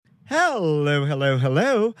Hello, hello,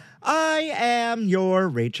 hello. I am your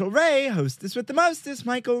Rachel Ray, hostess with the mostest,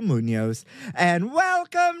 Michael Munoz. And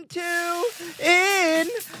welcome to In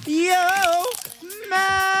Yo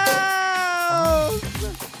Mouth.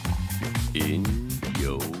 In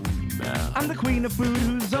Yo Mouth. I'm the queen of food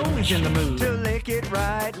who's always in the mood To lick it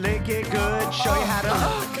right, lick it good, show you how to...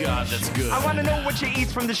 Oh, God, that's good. I want to know what you eat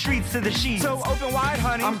from the streets to the sheets. So open wide,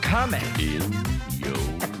 honey. I'm coming. In Yo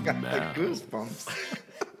got Mouth. the goosebumps.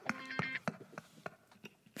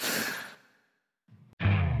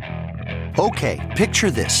 Okay, picture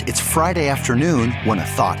this. It's Friday afternoon when a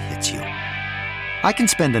thought hits you. I can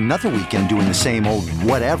spend another weekend doing the same old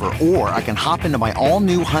whatever, or I can hop into my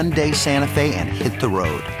all-new Hyundai Santa Fe and hit the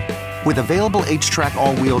road. With available H-Track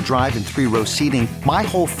all-wheel drive and 3-row seating, my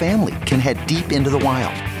whole family can head deep into the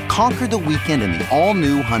wild. Conquer the weekend in the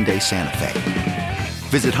all-new Hyundai Santa Fe.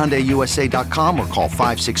 Visit HyundaiUSA.com or call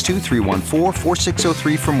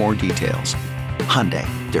 562-314-4603 for more details. Hyundai,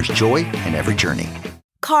 there's joy in every journey.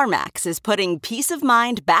 CarMax is putting peace of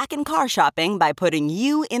mind back in car shopping by putting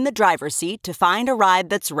you in the driver's seat to find a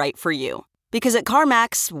ride that's right for you. Because at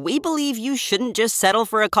CarMax, we believe you shouldn't just settle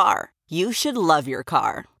for a car. You should love your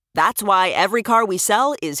car. That's why every car we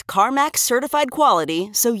sell is CarMax certified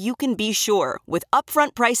quality, so you can be sure with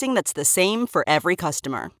upfront pricing that's the same for every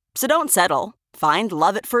customer. So don't settle. Find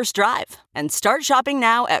love at first drive and start shopping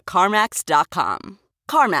now at CarMax.com.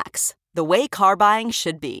 CarMax, the way car buying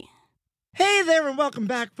should be. Hey there and welcome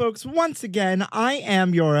back, folks. Once again, I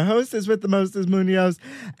am your hostess with the mostest, Munoz.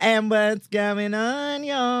 And what's going on,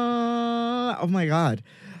 y'all? Oh my God.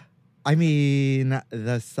 I mean,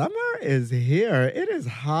 the summer is here. It is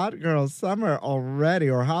hot girl summer already,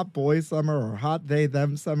 or hot boy summer, or hot they,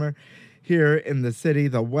 them summer here in the city.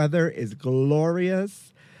 The weather is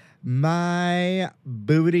glorious. My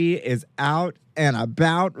booty is out and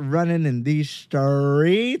about running in these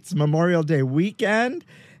streets. Memorial Day weekend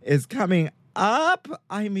is coming up.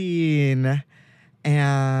 I mean,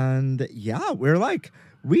 and yeah,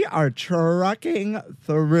 we are trucking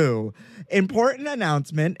through. Important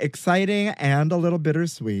announcement, exciting and a little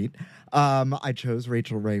bittersweet. I chose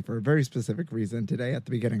Rachel Ray for a very specific reason today at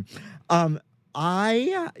the beginning.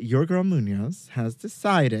 Your girl Munoz, has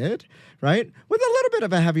decided, right, with a little bit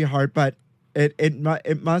of a heavy heart, but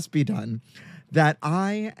it must be done, that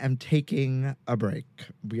I am taking a break.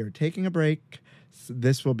 We are taking a break.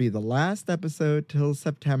 This will be the last episode till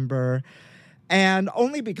September. And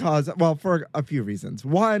only because, well, for a few reasons.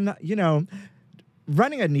 One,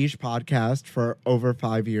 running a niche podcast for over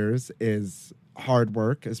 5 years is hard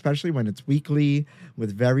work, especially when it's weekly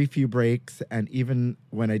with very few breaks. And even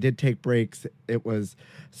when I did take breaks, it was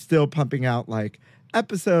still pumping out like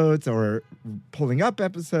episodes or pulling up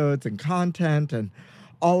episodes and content and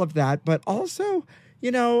all of that. But also,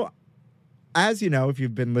 as you know, if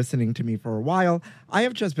you've been listening to me for a while, I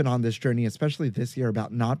have just been on this journey, especially this year,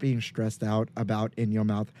 about not being stressed out about In Your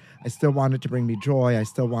Mouth. I still want it to bring me joy. I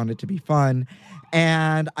still want it to be fun.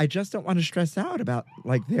 And I just don't want to stress out about,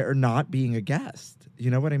 there not being a guest.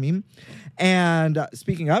 You know what I mean? And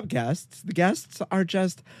speaking of guests, the guests are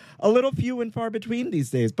just a little few and far between these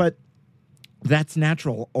days. But that's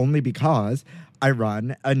natural only because I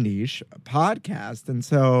run a niche podcast. And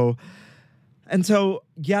so,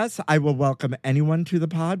 yes, I will welcome anyone to the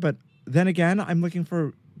pod, but then again, I'm looking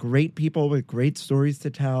for great people with great stories to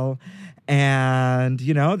tell and,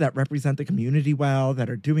 that represent the community well, that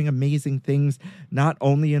are doing amazing things, not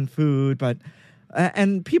only in food, but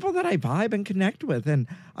and people that I vibe and connect with. And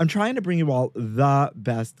I'm trying to bring you all the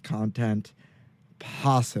best content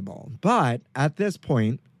possible. But at this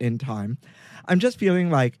point in time, I'm just feeling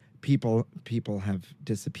like people have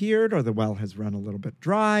disappeared or the well has run a little bit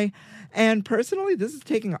dry. And personally, this is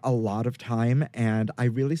taking a lot of time, and I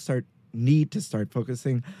really need to start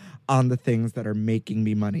focusing on the things that are making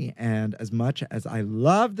me money. And as much as I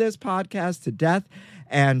love this podcast to death,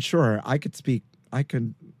 and sure, I could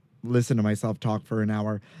listen to myself talk for an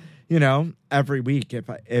hour, every week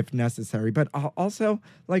if necessary. But also,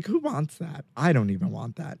 who wants that? I don't even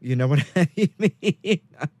want that. You know what I mean?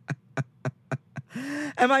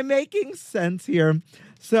 Am I making sense here?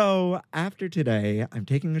 So after today, I'm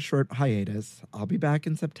taking a short hiatus. I'll be back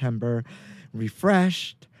in September,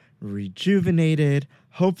 refreshed, rejuvenated,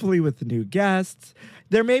 hopefully with new guests.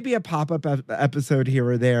 There may be a pop-up episode here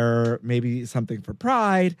or there, maybe something for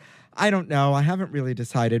Pride. I don't know. I haven't really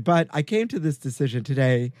decided, but I came to this decision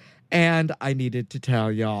today, And I needed to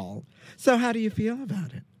tell y'all. So how do you feel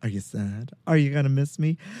about it? Are you sad? Are you going to miss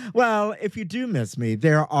me? Well, if you do miss me,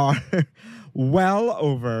 there are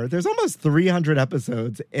there's almost 300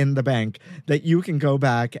 episodes in the bank that you can go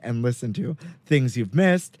back and listen to. Things you've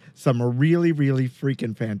missed, some really, really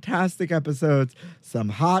freaking fantastic episodes, some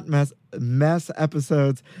hot mess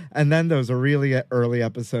episodes, and then those are really early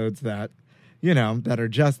episodes that that are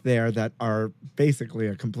just there, that are basically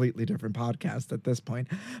a completely different podcast at this point.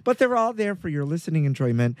 But they're all there for your listening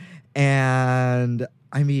enjoyment. And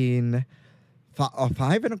I mean,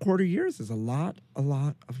 5.25 years is a lot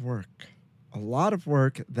of work. A lot of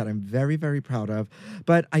work that I'm very, very proud of.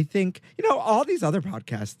 But I think, all these other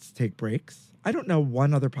podcasts take breaks. I don't know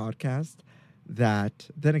one other podcast that,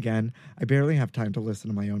 then again, I barely have time to listen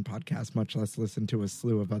to my own podcast, much less listen to a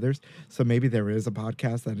slew of others. So maybe there is a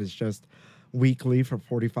podcast that is just weekly for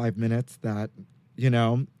 45 minutes that,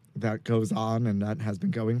 that goes on and that has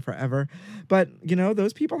been going forever. But,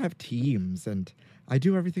 those people have teams and I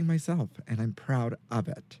do everything myself and I'm proud of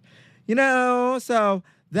it. So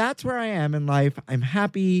that's where I am in life. I'm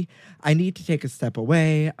happy. I need to take a step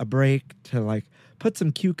away, a break to put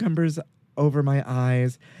some cucumbers over my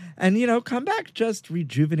eyes and, come back just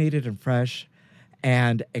rejuvenated and fresh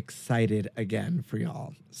and excited again for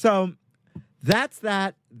y'all. So that's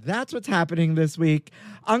that. That's what's happening this week.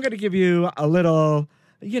 I'm going to give you a little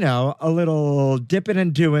dipping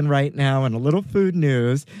and doing right now and a little food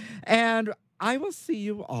news. And I will see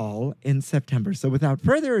you all in September. So without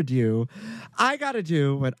further ado, I got to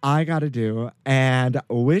do what I got to do and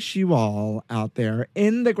wish you all out there,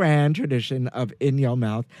 in the grand tradition of In Your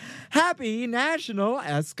Mouth, happy National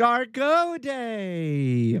Escargot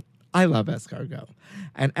Day. I love escargot.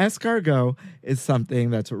 And escargot is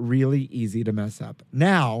something that's really easy to mess up.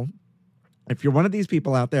 Now, if you're one of these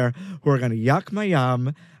people out there who are going to yuck my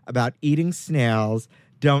yum about eating snails,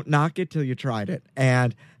 don't knock it till you tried it.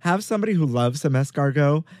 And have somebody who loves some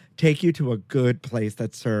escargot take you to a good place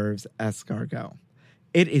that serves escargot.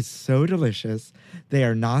 It is so delicious. They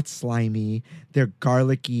are not slimy. They're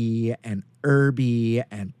garlicky and herby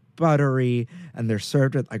and buttery, and they're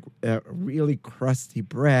served with really crusty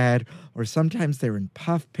bread, or sometimes they're in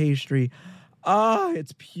puff pastry.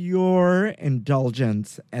 It's pure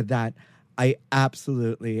indulgence that I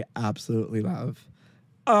absolutely, absolutely love.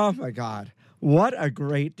 Oh my God. What a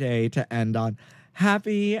great day to end on.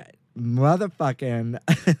 Happy motherfucking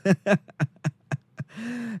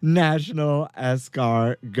National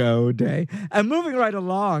Escargot Day. And moving right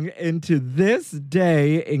along into this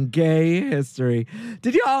day in gay history,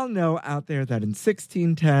 did you all know out there that in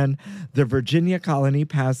 1610, the Virginia colony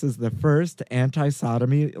passes the first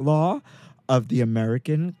anti-sodomy law of the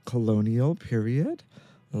American colonial period?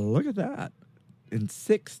 Look at that. In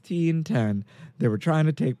 1610, they were trying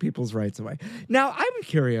to take people's rights away. Now, I'm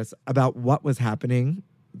curious about what was happening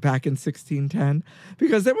back in 1610,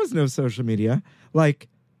 because there was no social media.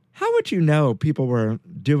 How would you know people were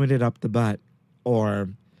doing it up the butt or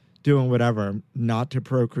doing whatever not to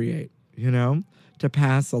procreate, to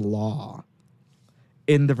pass a law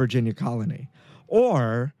in the Virginia colony?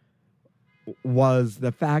 Or was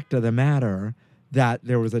the fact of the matter that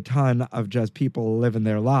there was a ton of just people living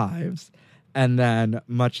their lives, and then,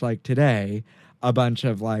 much like today, a bunch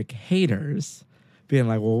of haters being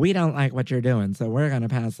like, well, we don't like what you're doing, so we're going to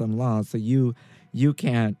pass some laws so you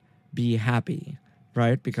can't be happy,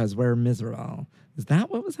 right? Because we're miserable. Is that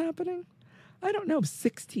what was happening? I don't know.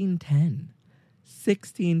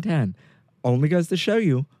 1610. Only goes to show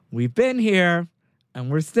you, we've been here,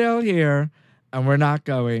 and we're still here, and we're not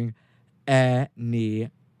going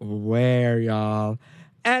anywhere, y'all.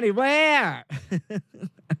 Anywhere!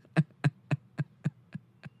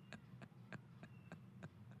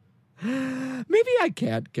 Maybe I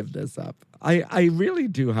can't give this up. I really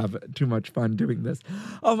do have too much fun doing this.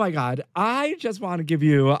 Oh my God. I just want to give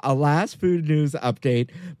you a last food news update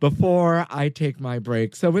before I take my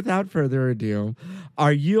break. So without further ado,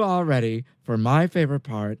 are you all ready for my favorite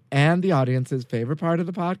part and the audience's favorite part of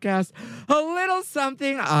the podcast? A little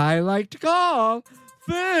something I like to call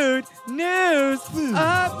Food News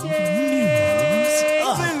Update.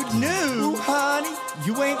 Food news. Ooh, honey,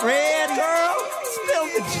 you ain't ready, girl. Spill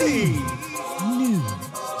the tea. News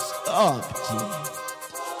Update.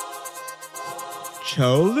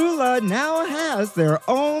 Cholula now has their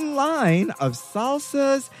own line of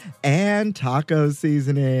salsas and taco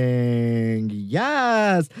seasoning.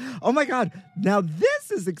 Yes. Oh my God. Now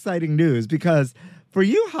this is exciting news because for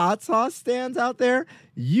you hot sauce stands out there,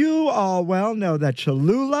 you all well know that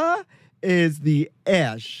Cholula is the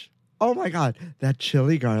ish. Oh my God. That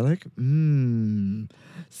chili garlic.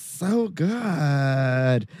 So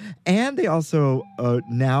good. And they also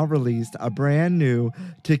now released a brand new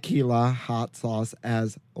tequila hot sauce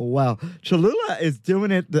as well. Cholula is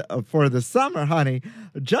doing it for the summer, honey,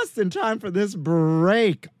 just in time for this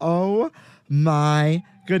break. Oh, my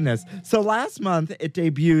goodness. So last month, it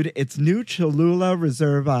debuted its new Cholula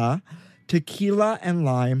Reserva tequila and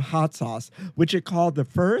lime hot sauce, which it called the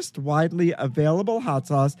first widely available hot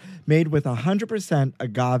sauce made with 100%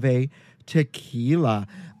 agave tequila.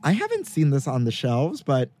 I haven't seen this on the shelves,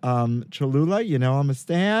 but Cholula, you know I'm a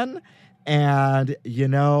stan, and you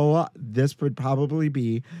know this would probably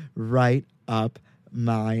be right up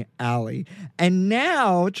my alley. And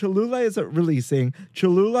now Cholula is releasing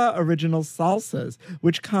Cholula Original Salsas,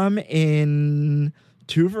 which come in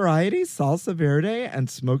 2 varieties, salsa verde and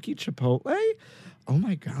smoky chipotle. Oh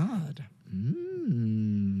my God.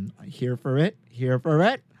 Here for it. Here for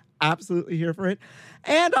it. Absolutely here for it.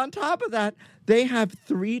 And on top of that, they have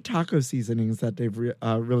 3 taco seasonings that they've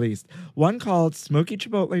released. One called Smoky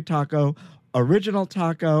Chipotle Taco, Original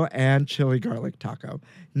Taco, and Chili Garlic Taco.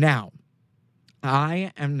 Now,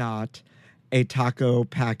 I am not a taco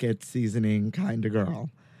packet seasoning kind of girl,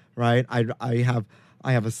 right? I have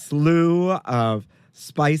a slew of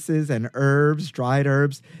spices and herbs, dried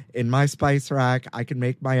herbs in my spice rack. I can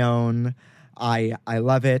make my own. I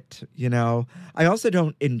love it, you know. I also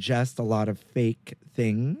don't ingest a lot of fake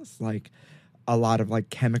things, like a lot of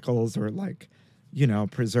like chemicals or like, you know,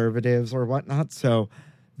 preservatives or whatnot. So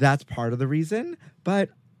that's part of the reason. But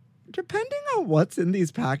depending on what's in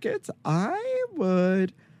these packets,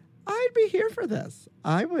 I'd be here for this.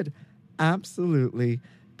 I would absolutely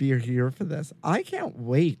be here for this. I can't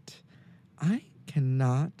wait. I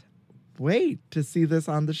cannot wait to see this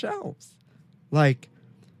on the shelves. Like,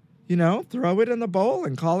 you know, throw it in the bowl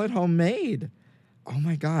and call it homemade. Oh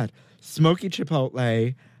my God. Smoky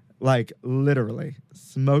chipotle, like literally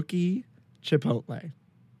smoky chipotle.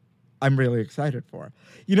 I'm really excited for.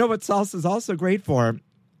 You know what salsa is also great for?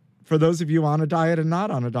 For those of you on a diet and not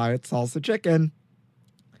on a diet, salsa chicken.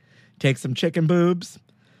 Take some chicken boobs,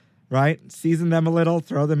 right? Season them a little,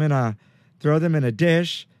 throw them in a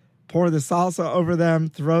dish. Pour the salsa over them,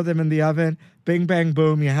 throw them in the oven. Bing, bang,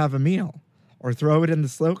 boom, you have a meal. Or throw it in the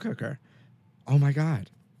slow cooker. Oh, my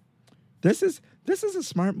God. This is a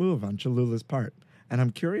smart move on Cholula's part. And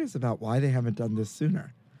I'm curious about why they haven't done this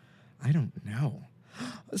sooner. I don't know.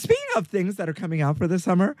 Speaking of things that are coming out for the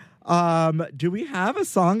summer, do we have a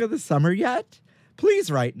song of the summer yet?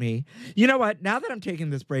 Please write me. You know what? Now that I'm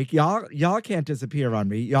taking this break, y'all can't disappear on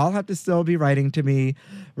me. Y'all have to still be writing to me,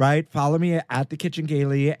 right? Follow me at The Kitchen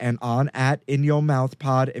Gaily and on at In Your Mouth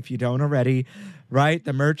Pod if you don't already, right?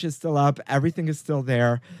 The merch is still up. Everything is still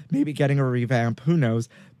there. Maybe getting a revamp. Who knows?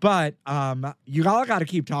 But you all got to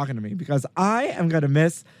keep talking to me because I am going to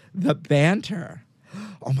miss the banter.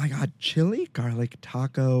 Oh, my God. Chili garlic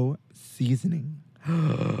taco seasoning.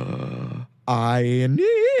 I need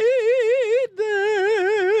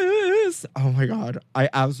this. Oh my God. I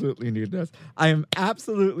absolutely need this. I am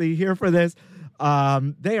absolutely here for this.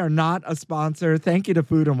 They are not a sponsor. Thank you to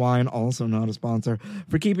Food and Wine, also not a sponsor,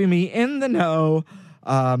 for keeping me in the know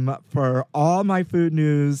for all my food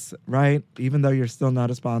news, right? Even though you're still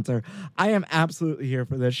not a sponsor. I am absolutely here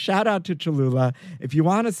for this. Shout out to Cholula. If you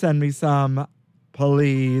want to send me some,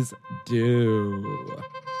 please do.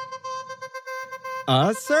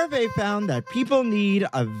 A survey found that people need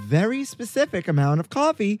a very specific amount of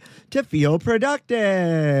coffee to feel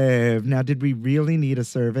productive. Now, did we really need a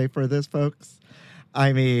survey for this, folks?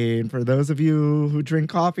 I mean, for those of you who drink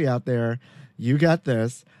coffee out there, you get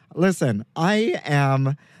this. Listen,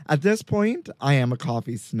 at this point, I am a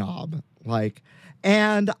coffee snob.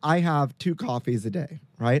 And I have 2 coffees a day,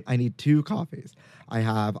 right? I need 2 coffees.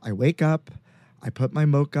 I wake up, I put my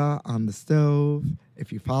mocha on the stove.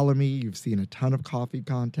 If you follow me, you've seen a ton of coffee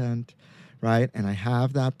content, right? And I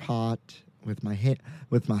have that pot with my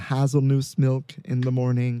hazelnuts milk in the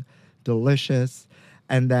morning, delicious.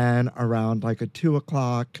 And then around like a 2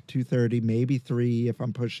 o'clock, 2:30, maybe 3, if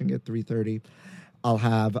I'm pushing it, 3:30, I'll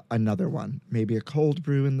have another one, maybe a cold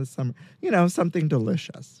brew in the summer, something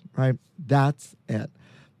delicious, right? That's it.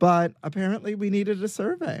 But apparently we needed a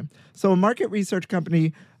survey. So a market research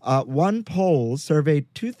company, One Poll, surveyed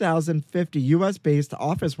 2,050 U.S.-based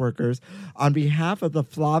office workers on behalf of the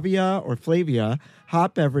Flavia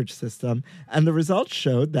hot beverage system, and the results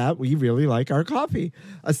showed that we really like our coffee.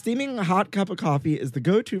 A steaming hot cup of coffee is the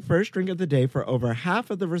go-to first drink of the day for over half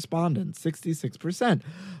of the respondents, 66%,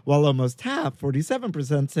 while almost half,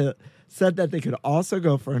 47%, said that they could also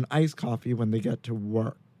go for an iced coffee when they get to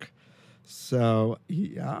work. So,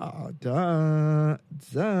 yeah, duh.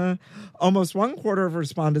 Almost 1/4 of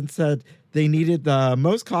respondents said they needed the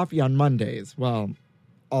most coffee on Mondays. Well,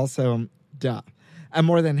 also, duh. And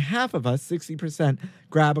more than half of us, 60%,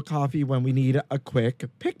 grab a coffee when we need a quick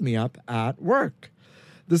pick-me-up at work.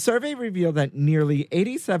 The survey revealed that nearly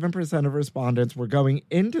 87% of respondents were going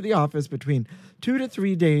into the office between 2 to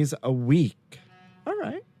 3 days a week. All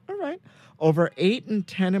right. Over 8 in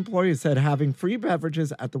 10 employees said having free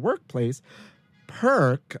beverages at the workplace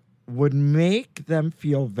perk would make them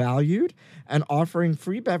feel valued, and offering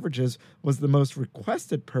free beverages was the most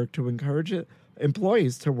requested perk to encourage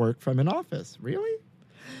employees to work from an office. Really?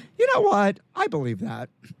 You know what? I believe that,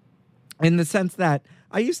 in the sense that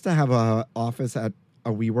I used to have an office at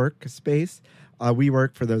a WeWork space.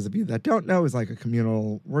 WeWork, for those of you that don't know, is like a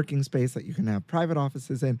communal working space that you can have private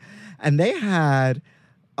offices in. And they had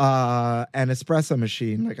an espresso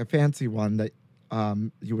machine, like a fancy one that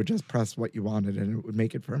you would just press what you wanted and it would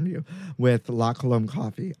make it from you, with La Colombe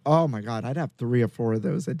coffee. Oh my God, I'd have 3 or 4 of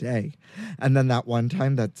those a day. And then that one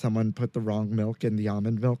time that someone put the wrong milk in the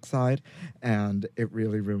almond milk side, and it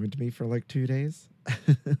really ruined me for like 2 days.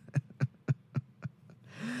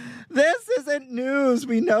 This isn't news.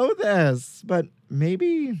 We know this, but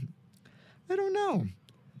maybe, I don't know.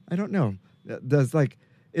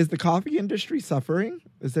 Is the coffee industry suffering?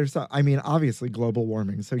 Is there obviously global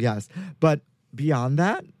warming, so yes. But beyond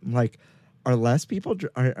that, like, are less people,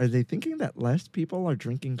 are they thinking that less people are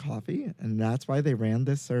drinking coffee and that's why they ran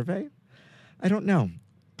this survey? I don't know,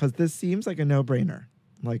 because this seems like a no-brainer.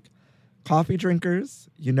 Like, coffee drinkers,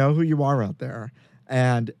 you know who you are out there.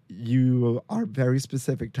 And you are very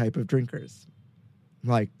specific type of drinkers.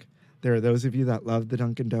 Like, there are those of you that love the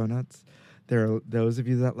Dunkin' Donuts. There are those of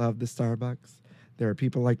you that love the Starbucks. There are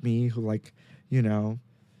people like me who like,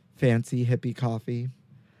 fancy hippie coffee.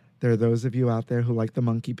 There are those of you out there who like the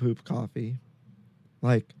monkey poop coffee.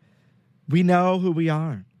 Like, we know who we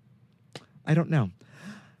are. I don't know.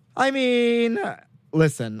 I mean,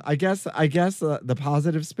 listen, I guess the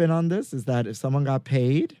positive spin on this is that if someone got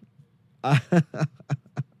paid,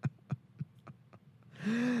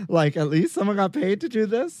 like, at least someone got paid to do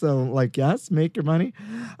this. So, like, yes, make your money.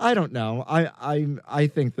 I don't know. I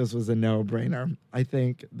think this was a no-brainer. I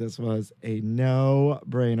think this was a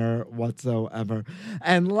no-brainer whatsoever.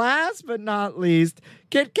 And last but not least,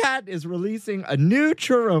 Kit Kat is releasing a new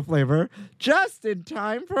churro flavor just in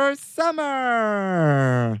time for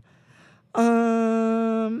summer.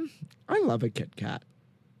 I love a Kit Kat.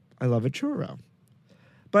 I love a churro.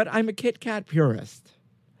 But I'm a Kit Kat purist.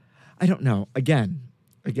 I don't know. Again,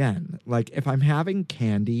 like, if I'm having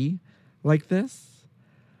candy like this,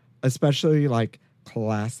 especially like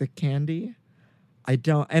classic candy, I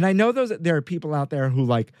don't. And I know there are people out there who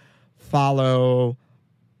like follow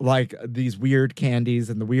like these weird candies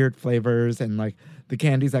and the weird flavors and like the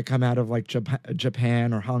candies that come out of like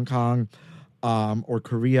Japan or Hong Kong or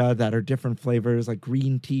Korea that are different flavors, like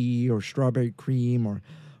green tea or strawberry cream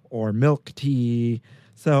or milk tea.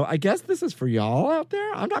 So I guess this is for y'all out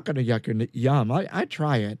there. I'm not going to yuck your yum. I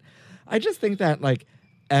try it. I just think that, like,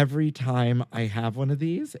 every time I have one of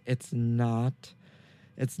these, it's not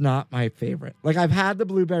my favorite. Like, I've had the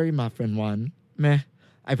blueberry muffin one. Meh.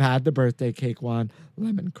 I've had the birthday cake one.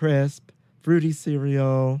 Lemon crisp. Fruity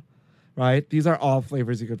cereal. Right? These are all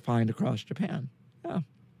flavors you could find across Japan. Yeah.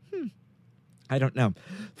 I don't know.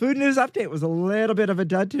 Food news update was a little bit of a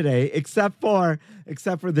dud today, except for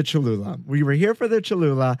the Cholula. We were here for the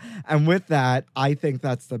Cholula, and with that, I think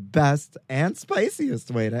that's the best and spiciest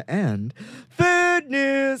way to end Food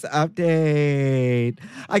news update.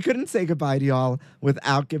 I couldn't say goodbye to y'all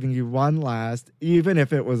without giving you one last, even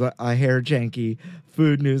if it was a hair janky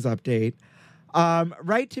food news update.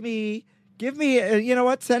 Write to me. Give me,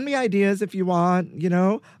 send me ideas if you want.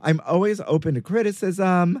 I'm always open to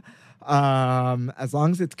criticism. As long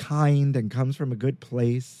as it's kind and comes from a good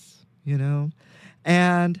place,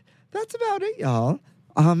 and that's about it, y'all.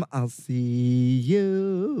 I'll see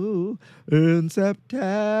you in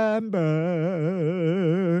September.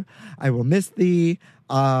 I will miss thee.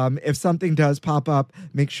 If something does pop up,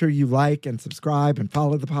 make sure you like and subscribe and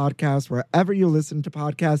follow the podcast wherever you listen to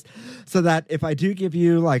podcasts, so that if I do give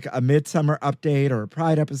you like a midsummer update or a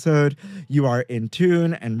Pride episode, you are in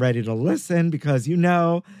tune and ready to listen, because you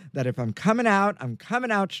know that if I'm coming out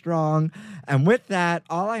strong. And with that,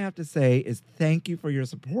 all I have to say is thank you for your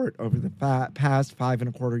support over the past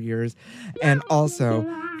 5.25 years. And also,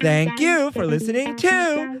 thank you for listening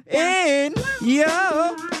to In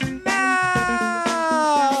Yo Mouth.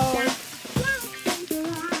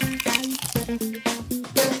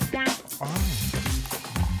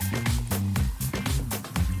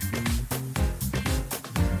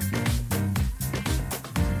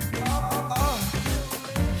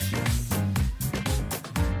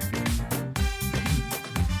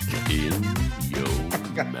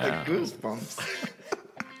 got the mouth. goosebumps.